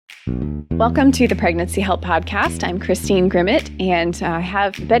Welcome to the Pregnancy Help Podcast. I'm Christine Grimmett, and I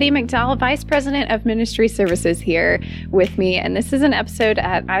have Betty McDowell, Vice President of Ministry Services, here with me. And this is an episode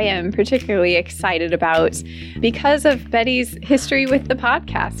that I am particularly excited about because of Betty's history with the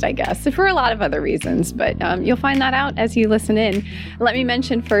podcast, I guess, for a lot of other reasons. But you'll find that out as you listen in. Let me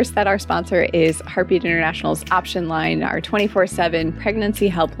mention first that our sponsor is Heartbeat International's Option Line, our 24/7 pregnancy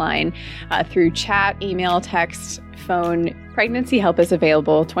helpline through chat, email, text, phone. Pregnancy Help is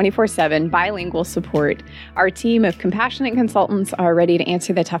available 24/7, bilingual support. Our team of compassionate consultants are ready to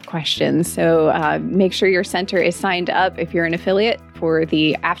answer the tough questions. So make sure your center is signed up if you're an affiliate for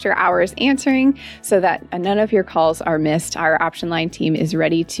the after hours answering so that none of your calls are missed. Our Option Line team is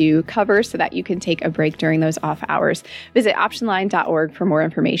ready to cover so that you can take a break during those off hours. Visit optionline.org for more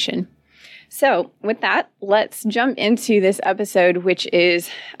information. So with that, let's jump into this episode, which is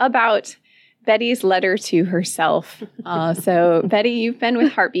about Betty's letter to herself. So, Betty, you've been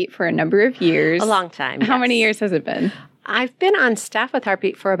with Heartbeat for a number of years. A long time. How many years has it been? I've been on staff with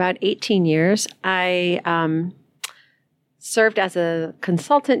Heartbeat for about 18 years. I served as a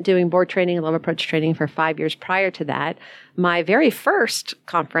consultant doing board training and love approach training for 5 years prior to that. My very first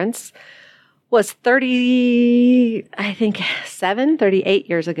conference was 38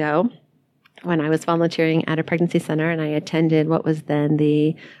 years ago, when I was volunteering at a pregnancy center, and I attended what was then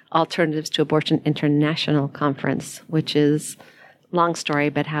the Alternatives to Abortion International Conference, which is a long story,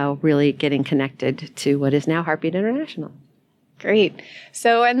 but how really getting connected to what is now Heartbeat International. Great.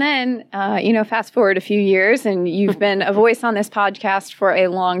 So, and then, fast forward a few years, and you've been a voice on this podcast for a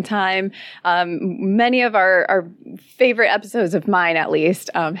long time. Many of our favorite episodes of mine, at least,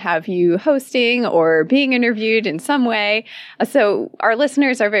 have you hosting or being interviewed in some way. So our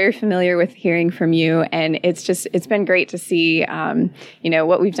listeners are very familiar with hearing from you, and it's been great to see,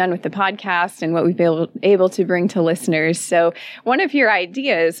 what we've done with the podcast and what we've been able to bring to listeners. So one of your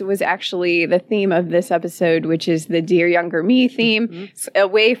ideas was actually the theme of this episode, which is the Dear Younger Me theme, a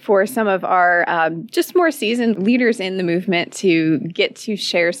way for some of our just more seasoned leaders in the movement to get to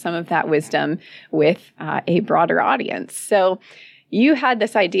share some of that wisdom with a broader audience. So you had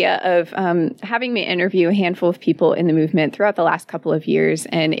this idea of having me interview a handful of people in the movement throughout the last couple of years,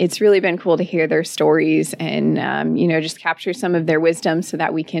 and it's really been cool to hear their stories and, just capture some of their wisdom so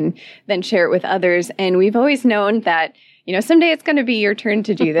that we can then share it with others. And we've always known that someday it's going to be your turn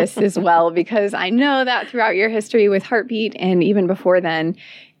to do this as well, because I know that throughout your history with Heartbeat and even before then,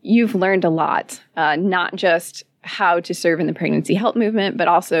 you've learned a lot, not just how to serve in the pregnancy help movement, but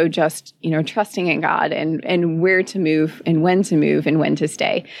also just, trusting in God and where to move and when to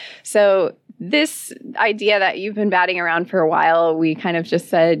stay. So this idea that you've been batting around for a while, we kind of just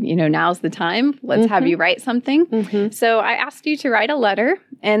said, now's the time. Let's have you write something. So I asked you to write a letter,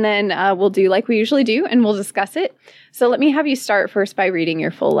 and then we'll do like we usually do, and we'll discuss it. So let me have you start first by reading your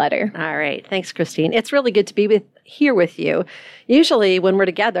full letter. All right. Thanks, Christine. It's really good to be here with you. Usually when we're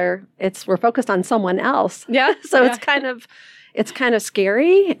together, we're focused on someone else. Yeah. So it's kind of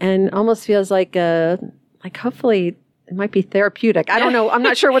scary and almost feels like hopefully it might be therapeutic. I don't know. I'm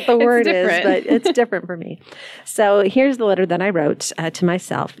not sure what the word is, but it's different for me. So here's the letter that I wrote to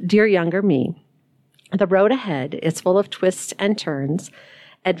myself. Dear Younger Me, the road ahead is full of twists and turns,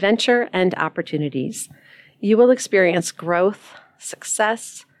 adventure and opportunities. You will experience growth,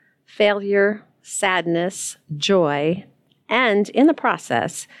 success, failure, sadness, joy, and in the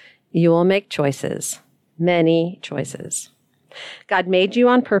process, you will make choices, many choices. God made you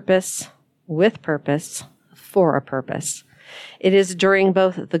on purpose, with purpose, for a purpose. It is during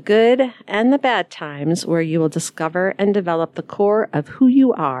both the good and the bad times where you will discover and develop the core of who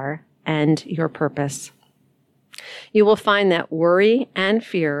you are and your purpose. You will find that worry and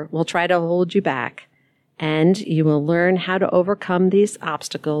fear will try to hold you back, and you will learn how to overcome these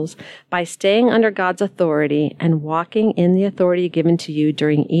obstacles by staying under God's authority and walking in the authority given to you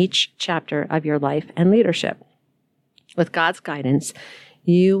during each chapter of your life and leadership. With God's guidance,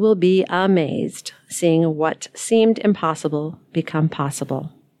 you will be amazed seeing what seemed impossible become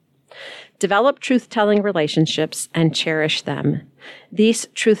possible. Develop truth-telling relationships and cherish them. These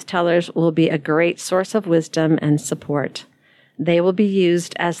truth-tellers will be a great source of wisdom and support. They will be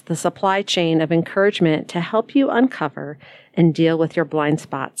used as the supply chain of encouragement to help you uncover and deal with your blind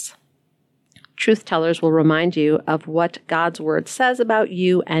spots. Truth tellers will remind you of what God's word says about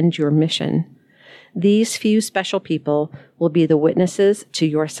you and your mission. These few special people will be the witnesses to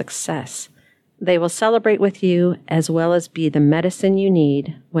your success. They will celebrate with you as well as be the medicine you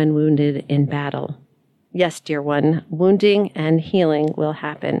need when wounded in battle. Yes, dear one, wounding and healing will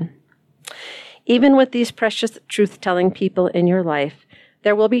happen. Even with these precious truth-telling people in your life,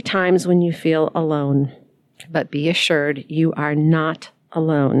 there will be times when you feel alone. But be assured you are not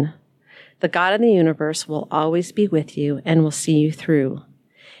alone. The God of the universe will always be with you and will see you through.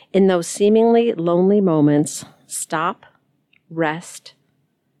 In those seemingly lonely moments, stop, rest,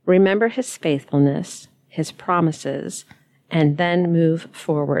 remember his faithfulness, his promises, and then move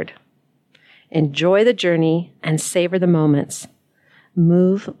forward. Enjoy the journey and savor the moments.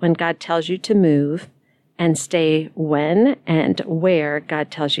 Move when God tells you to move, and stay when and where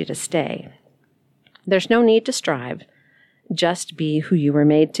God tells you to stay. There's no need to strive. Just be who you were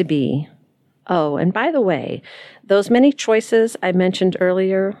made to be. Oh, and by the way, those many choices I mentioned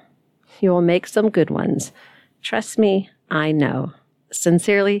earlier, you will make some good ones. Trust me, I know.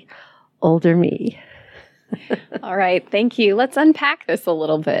 Sincerely, older me. All right, thank you. Let's unpack this a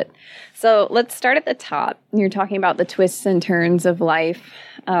little bit. So let's start at the top. You're talking about the twists and turns of life,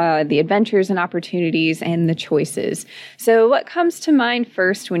 the adventures and opportunities, and the choices. So what comes to mind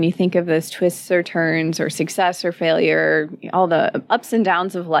first when you think of those twists or turns or success or failure, all the ups and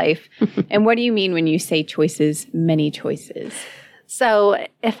downs of life? And what do you mean when you say choices, many choices? So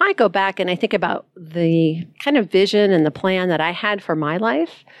if I go back and I think about the kind of vision and the plan that I had for my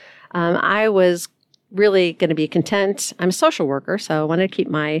life, I was really going to be content. I'm a social worker, so I want to keep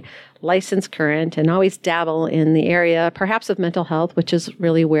my license current and always dabble in the area, perhaps of mental health, which is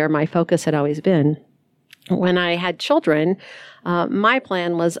really where my focus had always been. When I had children, my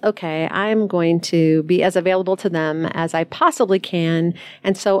plan was, okay, I'm going to be as available to them as I possibly can.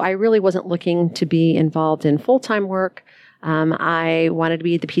 And so I really wasn't looking to be involved in full-time work. I wanted to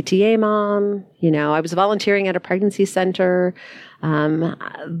be the PTA mom. I was volunteering at a pregnancy center.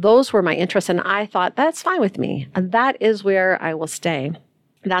 Those were my interests, and I thought, that's fine with me. That is where I will stay.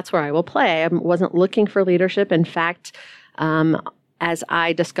 That's where I will play. I wasn't looking for leadership. In fact, as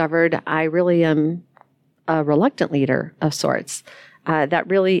I discovered, I really am a reluctant leader of sorts. That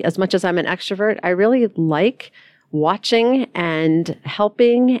really, as much as I'm an extrovert, I really like watching and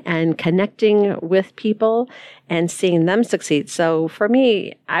helping and connecting with people and seeing them succeed. So for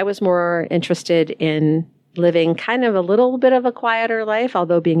me, I was more interested in living kind of a little bit of a quieter life,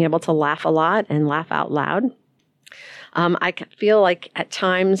 although being able to laugh a lot and laugh out loud. I feel like at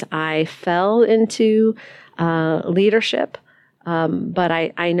times I fell into leadership, but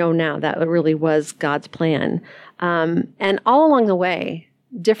I know now that it really was God's plan. And all along the way,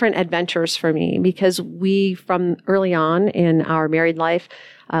 different adventures for me, because we, from early on in our married life,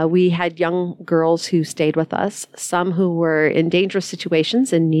 we had young girls who stayed with us, some who were in dangerous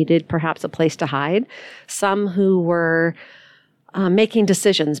situations and needed perhaps a place to hide, some who were making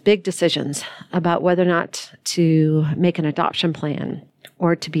decisions, big decisions about whether or not to make an adoption plan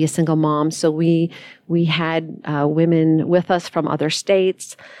or to be a single mom. So we had women with us from other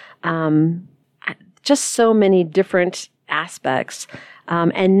states, just so many different aspects.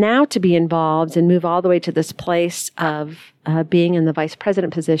 And now to be involved and move all the way to this place of being in the vice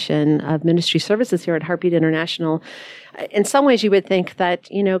president position of ministry services here at Heartbeat International, in some ways you would think that,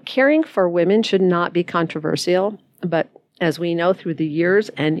 caring for women should not be controversial. But as we know through the years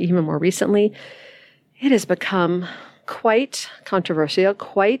and even more recently, it has become quite controversial,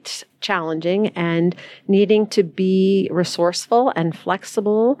 quite challenging, and needing to be resourceful and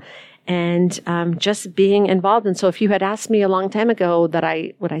flexible and just being involved. And so if you had asked me a long time ago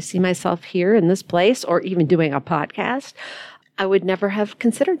that would I see myself here in this place or even doing a podcast, I would never have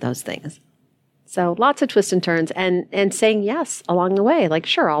considered those things. So lots of twists and turns and saying yes along the way. Like,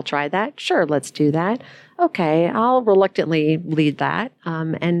 sure, I'll try that. Sure, let's do that. Okay, I'll reluctantly lead that.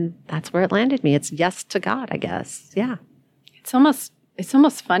 And that's where it landed me. It's yes to God, I guess. Yeah. It's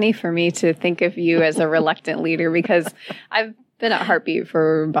almost funny for me to think of you as a reluctant leader, because I've been at Heartbeat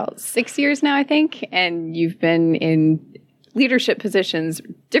for about 6 years now, I think, and you've been in leadership positions,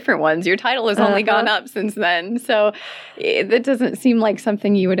 different ones. Your title has only gone up since then. So that doesn't seem like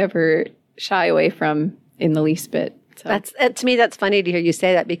something you would ever shy away from in the least bit. So. To me, that's funny to hear you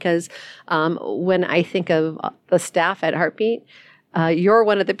say that, because when I think of the staff at Heartbeat, you're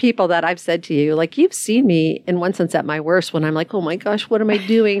one of the people that I've said to you, like, you've seen me in one sense at my worst when I'm like, oh my gosh, what am I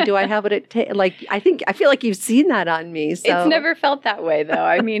doing? Do I have what it takes? Like, I feel like you've seen that on me. So. It's never felt that way, though.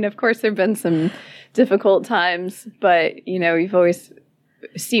 I mean, of course, there've been some difficult times, but, you've always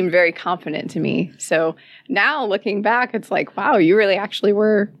seemed very confident to me. So now looking back, it's like, wow, you really actually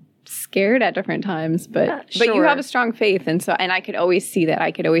were scared at different times, but you have a strong faith. And I could always see that.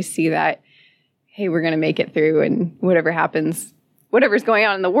 I could always see that, hey, we're going to make it through, and whatever happens, whatever's going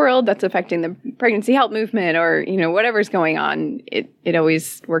on in the world that's affecting the pregnancy help movement, or, whatever's going on, it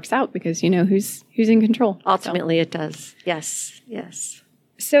always works out, because who's in control. Ultimately, it does. Yes. Yes.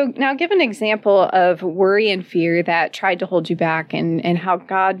 So now give an example of worry and fear that tried to hold you back, and how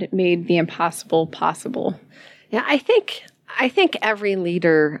God made the impossible possible. Yeah, I think every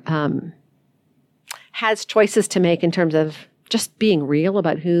leader has choices to make in terms of just being real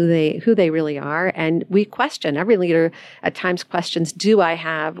about who they really are. And we question, every leader at times questions, do I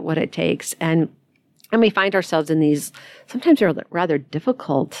have what it takes? And we find ourselves in these sometimes rather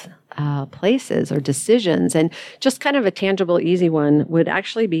difficult places or decisions. And just kind of a tangible, easy one would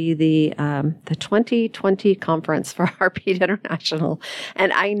actually be the 2020 conference for Heartbeat International.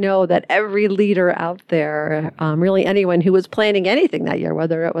 And I know that every leader out there, really anyone who was planning anything that year,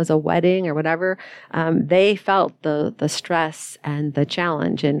 whether it was a wedding or whatever, they felt the stress and the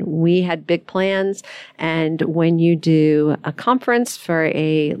challenge. And we had big plans. And when you do a conference for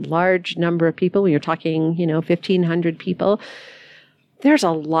a large number of people, when you're talking, 1,500 people, there's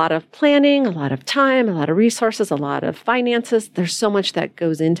a lot of planning, a lot of time, a lot of resources, a lot of finances. There's so much that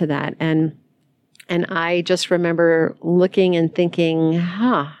goes into that. And I just remember looking and thinking,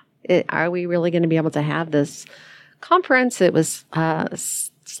 are we really going to be able to have this conference? It was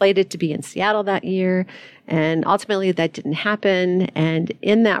slated to be in Seattle that year. And ultimately that didn't happen. And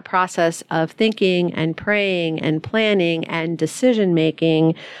in that process of thinking and praying and planning and decision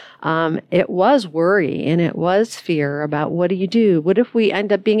making, it was worry and it was fear about what do you do? What if we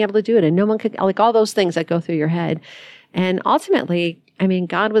end up being able to do it and no one could, like all those things that go through your head. And ultimately,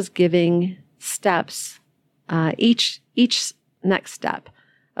 God was giving steps, each next step.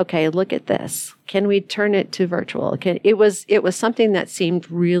 Okay, look at this. Can we turn it to virtual? It was something that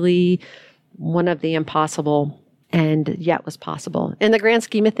seemed really one of the impossible and yet was possible. In the grand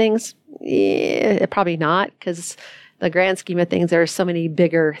scheme of things, probably not, because the grand scheme of things, there are so many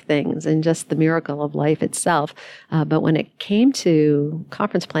bigger things and just the miracle of life itself. But when it came to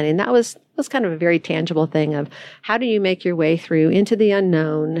conference planning, that was kind of a very tangible thing of how do you make your way through into the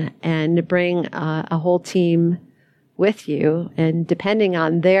unknown and bring a whole team with you. And depending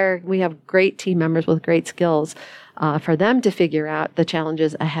on we have great team members with great skills for them to figure out the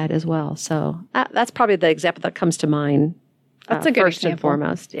challenges ahead as well. So that's probably the example that comes to mind. That's a good first example. And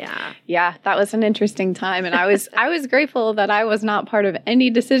foremost. Yeah. Yeah, that was an interesting time. And I was grateful that I was not part of any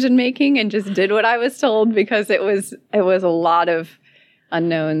decision making and just did what I was told because it was a lot of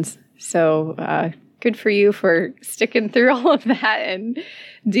unknowns. So good for you for sticking through all of that and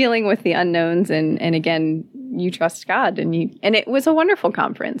dealing with the unknowns. And again, you trust God and it was a wonderful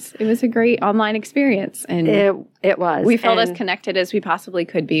conference. It was a great online experience. And it was. We felt as connected as we possibly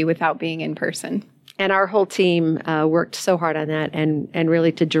could be without being in person. And our whole team worked so hard on that, and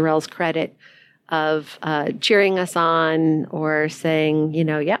really to Jarrell's credit of cheering us on or saying,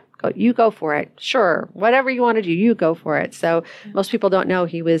 you go for it. Sure, whatever you want to do, you go for it. So most people don't know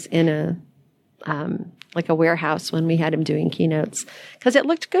he was in a warehouse when we had him doing keynotes because it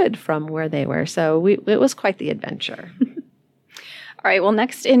looked good from where they were. So it was quite the adventure. All right. Well,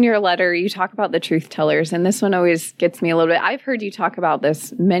 next in your letter, you talk about the truth tellers. And this one always gets me a little bit. I've heard you talk about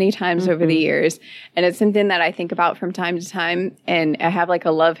this many times over the years. And it's something that I think about from time to time. And I have like a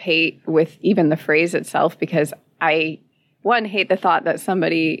love-hate with even the phrase itself because I hate the thought that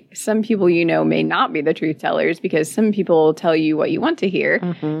some people may not be the truth tellers because some people tell you what you want to hear.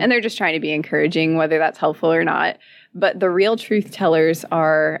 Mm-hmm. And they're just trying to be encouraging, whether that's helpful or not. But the real truth tellers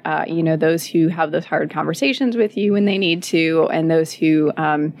are, those who have those hard conversations with you when they need to, and those who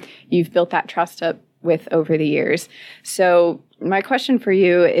you've built that trust up with over the years. So my question for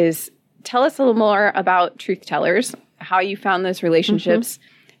you is, tell us a little more about truth tellers, how you found those relationships. Mm-hmm.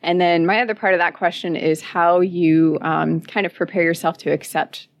 And then my other part of that question is how you kind of prepare yourself to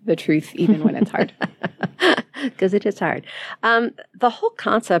accept the truth even when it's hard. Because it is hard. The whole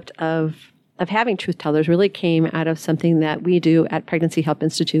concept of having truth tellers really came out of something that we do at Pregnancy Help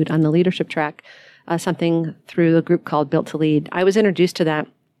Institute on the leadership track, something through a group called Built to Lead. I was introduced to that,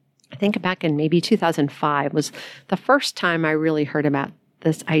 I think back in maybe 2005 was the first time I really heard about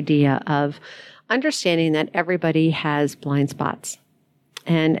this idea of understanding that everybody has blind spots.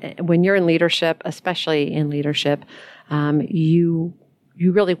 And when you're in leadership, especially in leadership, you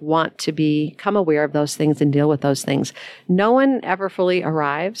really want to become aware of those things and deal with those things. No one ever fully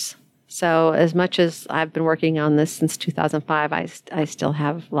arrives. So as much as I've been working on this since 2005, I still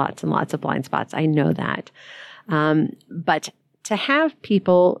have lots and lots of blind spots. I know that. But to have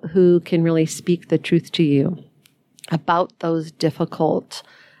people who can really speak the truth to you about those difficult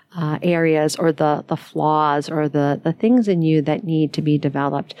areas or the flaws or the things in you that need to be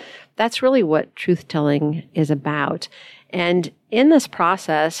developed, that's really what truth-telling is about. And in this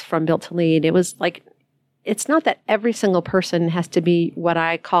process from Built to Lead, it was like, it's not that every single person has to be what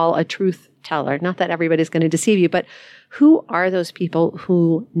I call a truth teller. Not that everybody's going to deceive you, but who are those people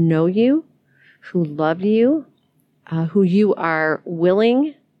who know you, who love you, who you are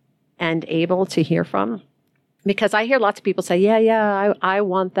willing and able to hear from? Because I hear lots of people say, yeah, I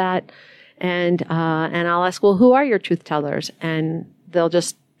want that. And I'll ask, well, who are your truth tellers? And they'll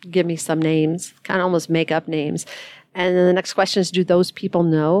just give me some names, kind of almost make up names. And then the next question is, do those people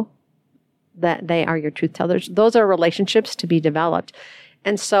know that they are your truth tellers? Those are relationships to be developed.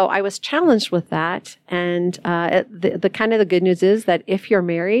 And so I was challenged with that. And the kind of the good news is that if you're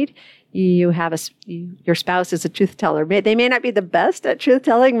married, you have your spouse is a truth teller. They may not be the best at truth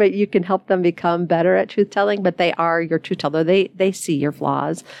telling, but you can help them become better at truth telling. But they are your truth teller. They see your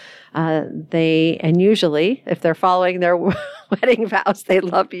flaws. And usually, if they're following their wedding vows, they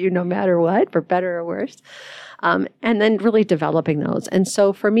love you no matter what, for better or worse. And then really developing those. And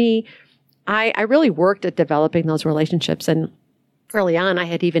so for me, I really worked at developing those relationships. And early on, I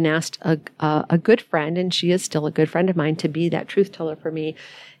had even asked a good friend, and she is still a good friend of mine, to be that truth teller for me.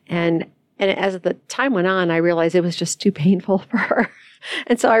 And as the time went on, I realized it was just too painful for her.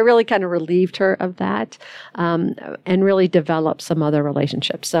 And so I really kind of relieved her of that, and really developed some other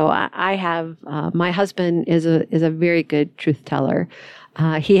relationships. So I have, my husband is a very good truth teller.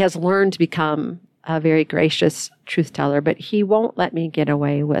 He has learned to become a very gracious truth teller, but he won't let me get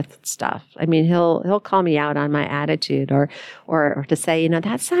away with stuff. I mean, he'll call me out on my attitude, or to say,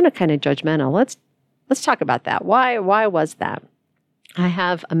 that sounded kind of judgmental. Let's talk about that. Why was that? I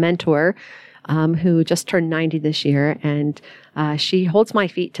have a mentor who just turned 90 this year, and she holds my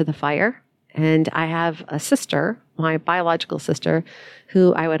feet to the fire. And I have a sister, my biological sister,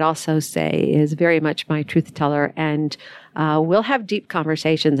 who I would also say is very much my truth teller. And we'll have deep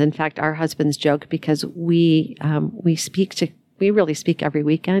conversations. In fact, our husbands joke because we really speak every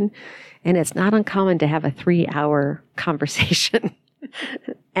weekend, and it's not uncommon to have a 3-hour conversation.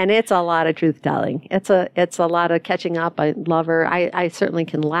 And it's a lot of truth telling. It's a lot of catching up. I love her. I certainly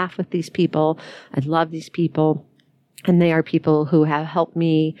can laugh with these people. I love these people. And they are people who have helped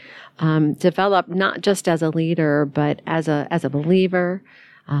me develop, not just as a leader, but as a believer,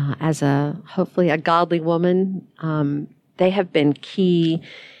 as hopefully a godly woman. They have been key,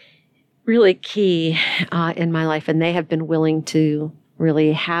 really key in my life, and they have been willing to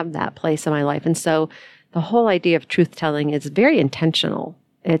really have that place in my life. And so the whole idea of truth telling is very intentional.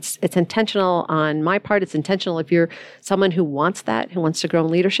 It's intentional on my part. It's intentional if you're someone who wants that, who wants to grow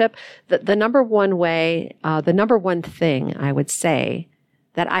in leadership. The number one way, the number one thing I would say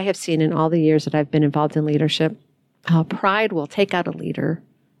that I have seen in all the years that I've been involved in leadership, pride will take out a leader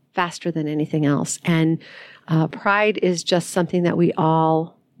faster than anything else. And pride is just something that we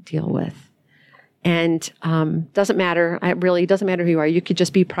all deal with. And doesn't matter. It really doesn't matter who you are. You could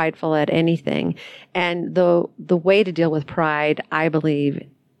just be prideful at anything. And the way to deal with pride, I believe,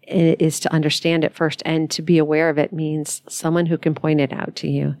 is to understand it first, and to be aware of it means someone who can point it out to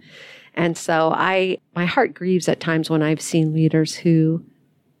you. And so my heart grieves at times when I've seen leaders who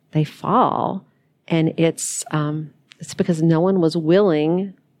they fall, and it's because no one was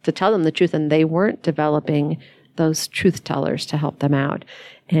willing to tell them the truth, and they weren't developing those truth tellers to help them out.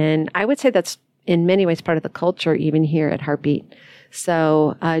 And I would say that's in many ways part of the culture, even here at Heartbeat.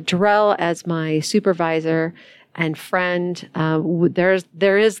 So Jarrell, as my supervisor and friend,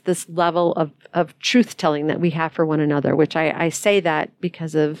 there is this level of truth telling that we have for one another, which I say that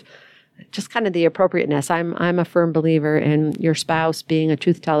because of just kind of the appropriateness. I'm a firm believer in your spouse being a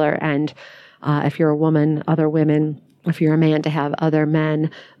truth teller, and if you're a woman, other women. If you're a man, to have other men.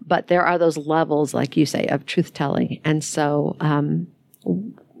 But there are those levels, like you say, of truth telling. And so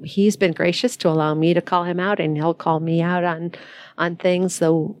he's been gracious to allow me to call him out, and he'll call me out on things.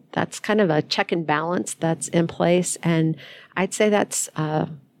 So that's kind of a check and balance that's in place. And I'd say that's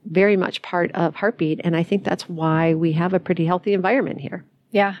very much part of Heartbeat. And I think that's why we have a pretty healthy environment here.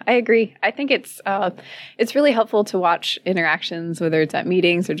 Yeah, I agree. I think it's really helpful to watch interactions, whether it's at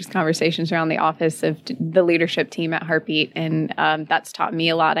meetings or just conversations around the office of the leadership team at Heartbeat. And that's taught me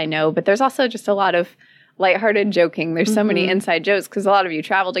a lot, I know. But there's also just a lot of lighthearted joking. There's so many inside jokes because a lot of you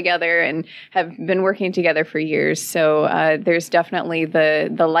travel together and have been working together for years. So there's definitely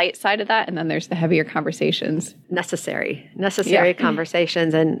the light side of that, and then there's the heavier conversations. Necessary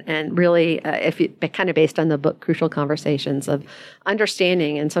conversations, and really, kind of based on the book Crucial Conversations, of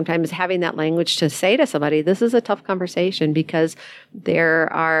understanding and sometimes having that language to say to somebody, this is a tough conversation, because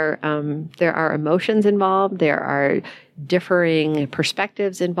there are emotions involved, there are differing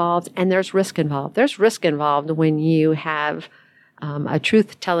perspectives involved, and there's risk involved. There's risk involved when you have a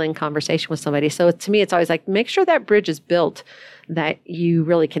truth-telling conversation with somebody. So to me, it's always like, make sure that bridge is built, that you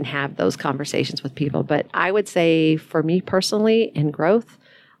really can have those conversations with people. But I would say for me personally, in growth,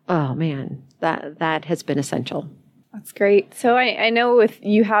 oh man, that has been essential. That's great. So I know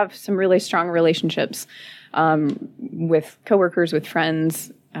you have some really strong relationships with coworkers, with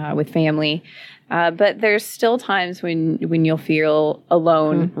friends. with family. But there's still times when you'll feel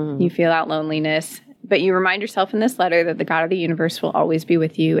alone, you feel that loneliness. But you remind yourself in this letter that the God of the universe will always be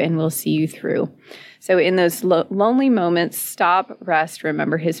with you and will see you through. So in those lonely moments, stop, rest,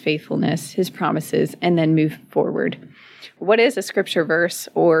 remember his faithfulness, his promises, and then move forward. What is a scripture verse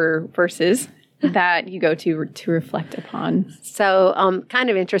or verses that you go to reflect upon? So kind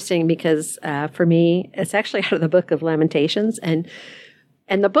of interesting because for me, it's actually out of the book of Lamentations.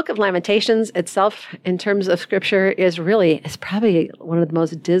 And the book of Lamentations itself, in terms of scripture, is probably one of the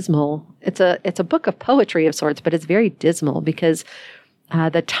most dismal. It's a book of poetry of sorts, but it's very dismal because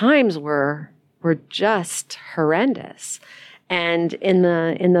the times were just horrendous. And in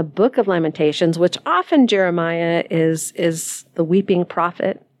the book of Lamentations, which often Jeremiah is the weeping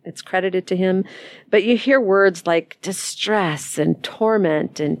prophet, it's credited to him, but you hear words like distress and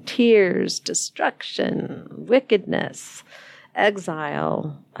torment and tears, destruction, wickedness,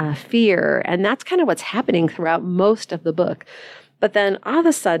 exile, fear, and that's kind of what's happening throughout most of the book. But then all of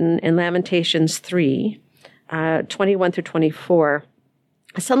a sudden in Lamentations 3, 21 through 24,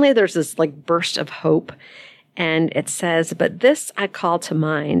 suddenly there's this like burst of hope, and it says, "But this I call to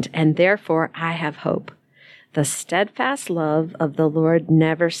mind, and therefore I have hope. The steadfast love of the Lord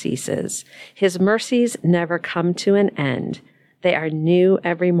never ceases. His mercies never come to an end. They are new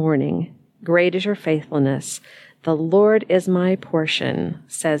every morning. Great is your faithfulness. The Lord is my portion,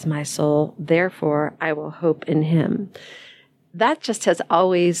 says my soul. Therefore, I will hope in him." That just has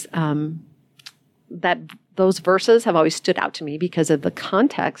always, those verses have always stood out to me because of the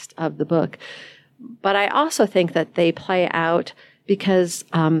context of the book. But I also think that they play out because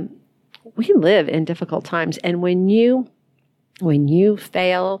we live in difficult times. And when you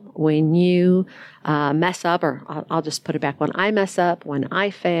fail, when you mess up, or I'll just put it back, when I mess up, when I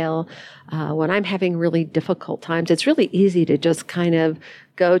fail, when I'm having really difficult times, it's really easy to just kind of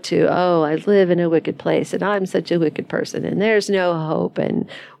go to, oh, I live in a wicked place and I'm such a wicked person and there's no hope and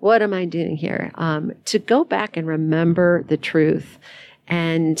what am I doing here? To go back and remember the truth.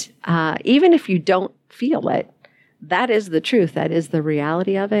 And even if you don't feel it, that is the truth. That is the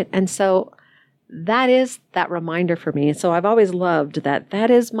reality of it. And so that is that reminder for me. So I've always loved that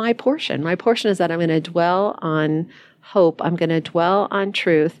is my portion. My portion is that I'm going to dwell on hope. I'm going to dwell on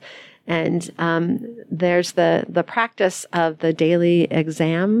truth. And there's the practice of the daily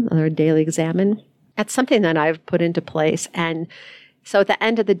exam or daily examine. That's something that I've put into place. And so at the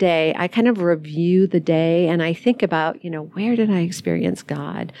end of the day, I kind of review the day and I think about, where did I experience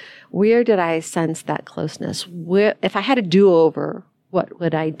God? Where did I sense that closeness? If I had a do-over, what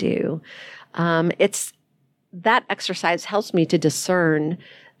would I do? It's that exercise helps me to discern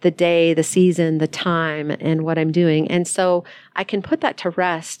the day, the season, the time, and what I'm doing. And so I can put that to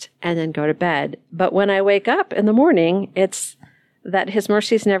rest and then go to bed. But when I wake up in the morning, it's that his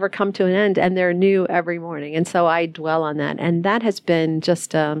mercies never come to an end and they're new every morning. And so I dwell on that. And that has been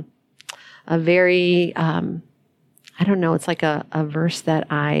just a very, I don't know, it's like a verse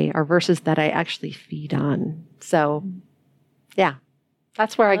or verses that I actually feed on. So yeah,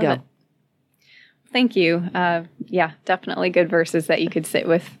 that's where I go. It. Thank you. Yeah, definitely good verses that you could sit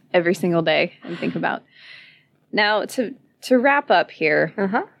with every single day and think about. Now, to wrap up here,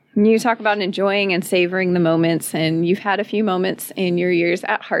 you talk about enjoying and savoring the moments, and you've had a few moments in your years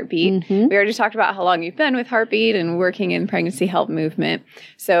at Heartbeat. We already talked about how long you've been with Heartbeat and working in pregnancy help movement.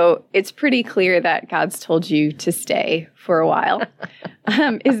 So it's pretty clear that God's told you to stay for a while.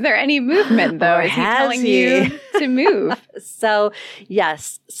 Is there any movement, though? Is he telling you to move? So,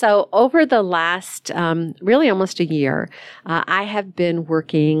 yes. So over the last, really almost a year, I have been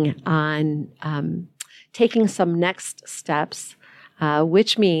working on taking some next steps,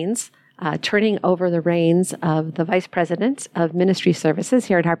 which means turning over the reins of the Vice President of Ministry Services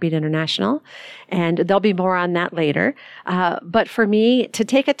here at Heartbeat International. And there'll be more on that later. But for me, to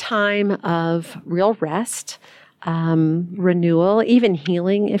take a time of real rest, renewal, even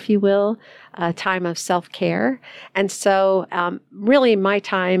healing, if you will, a time of self-care. And so really my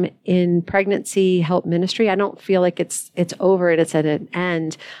time in pregnancy help ministry, I don't feel like it's over, it's at an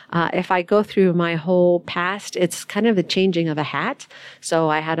end. If I go through my whole past, it's kind of the changing of a hat. So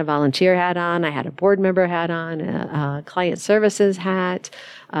I had a volunteer hat on, I had a board member hat on, a client services hat.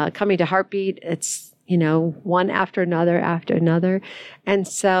 Coming to Heartbeat, it's one after another. And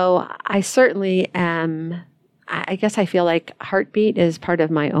so I certainly am, I guess I feel like Heartbeat is part of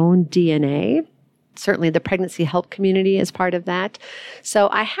my own DNA. Certainly the pregnancy help community is part of that. So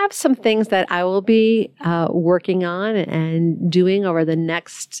I have some things that I will be working on and doing over the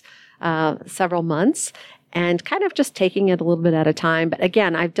next several months. and kind of just taking it a little bit at a time. But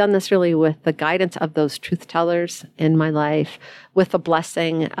again, I've done this really with the guidance of those truth tellers in my life, with the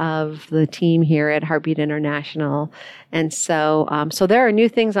blessing of the team here at Heartbeat International. And so there are new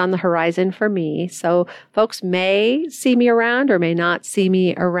things on the horizon for me. So folks may see me around or may not see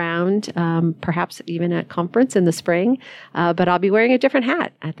me around, perhaps even at conference in the spring, but I'll be wearing a different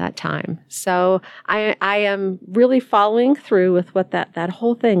hat at that time. So I am really following through with what that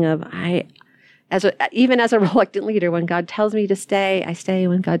whole thing of even as a reluctant leader, when God tells me to stay, I stay.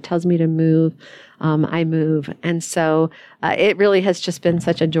 When God tells me to move, I move. And so it really has just been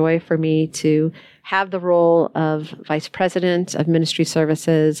such a joy for me to have the role of Vice President of Ministry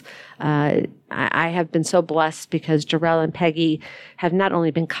Services. I have been so blessed because Jarrell and Peggy have not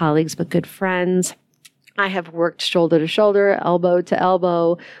only been colleagues, but good friends. I have worked shoulder to shoulder, elbow to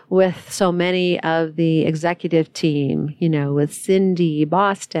elbow with so many of the executive team, with Cindy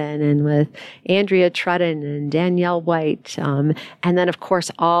Boston and with Andrea Trudden and Danielle White. And then, of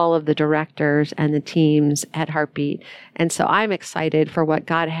course, all of the directors and the teams at Heartbeat. And so I'm excited for what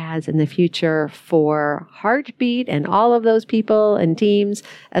God has in the future for Heartbeat and all of those people and teams,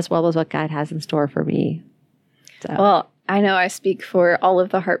 as well as what God has in store for me. So. Well, I know I speak for all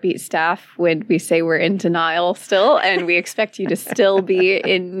of the Heartbeat staff when we say we're in denial still, and we expect you to still be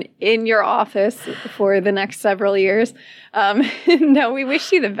in your office for the next several years. No, we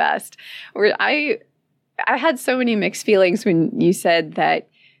wish you the best. I had so many mixed feelings when you said that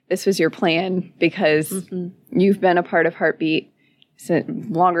this was your plan, because you've been a part of Heartbeat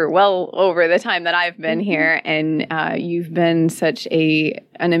longer, well over the time that I've been here, and you've been such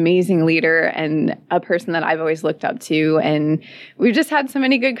an amazing leader and a person that I've always looked up to, and we've just had so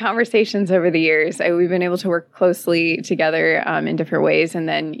many good conversations over the years. We've been able to work closely together in different ways, and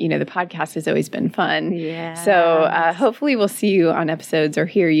then the podcast has always been fun. Yeah. So hopefully we'll see you on episodes or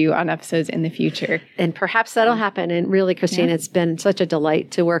hear you on episodes in the future, and perhaps that'll happen. And really, Christine, it's been such a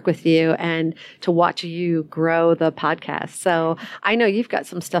delight to work with you and to watch you grow the podcast. So I know you've got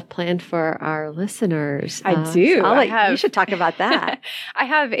some stuff planned for our listeners. I do. So you should talk about that. I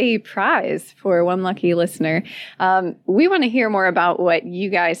have a prize for one lucky listener. We want to hear more about what you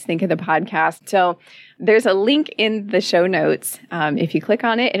guys think of the podcast. So there's a link in the show notes. If you click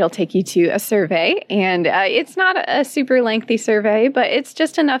on it, it'll take you to a survey. And it's not a super lengthy survey, but it's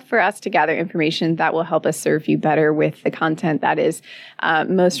just enough for us to gather information that will help us serve you better with the content that is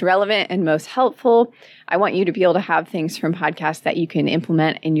most relevant and most helpful. I want you to be able to have things from podcasts that you can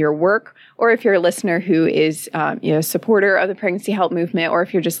implement in your work, or if you're a listener who is a supporter of the pregnancy help movement, or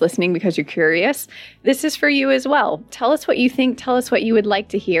if you're just listening because you're curious, this is for you as well. Tell us what you think. Tell us what you would like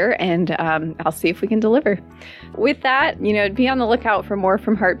to hear, and I'll see if we can deliver. With that, be on the lookout for more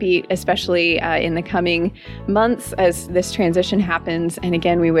from Heartbeat, especially in the coming months as this transition happens. And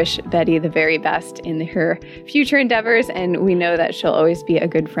again, we wish Betty the very best in her future endeavors, and we know that she'll always be a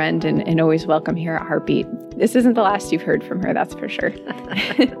good friend and always welcome here at Heartbeat. This isn't the last you've heard from her, that's for sure.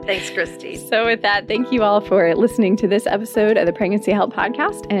 Thanks, Christy. So with that, thank you all for listening to this episode of the Pregnancy Help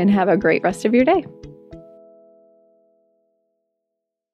Podcast, and have a great rest of your day.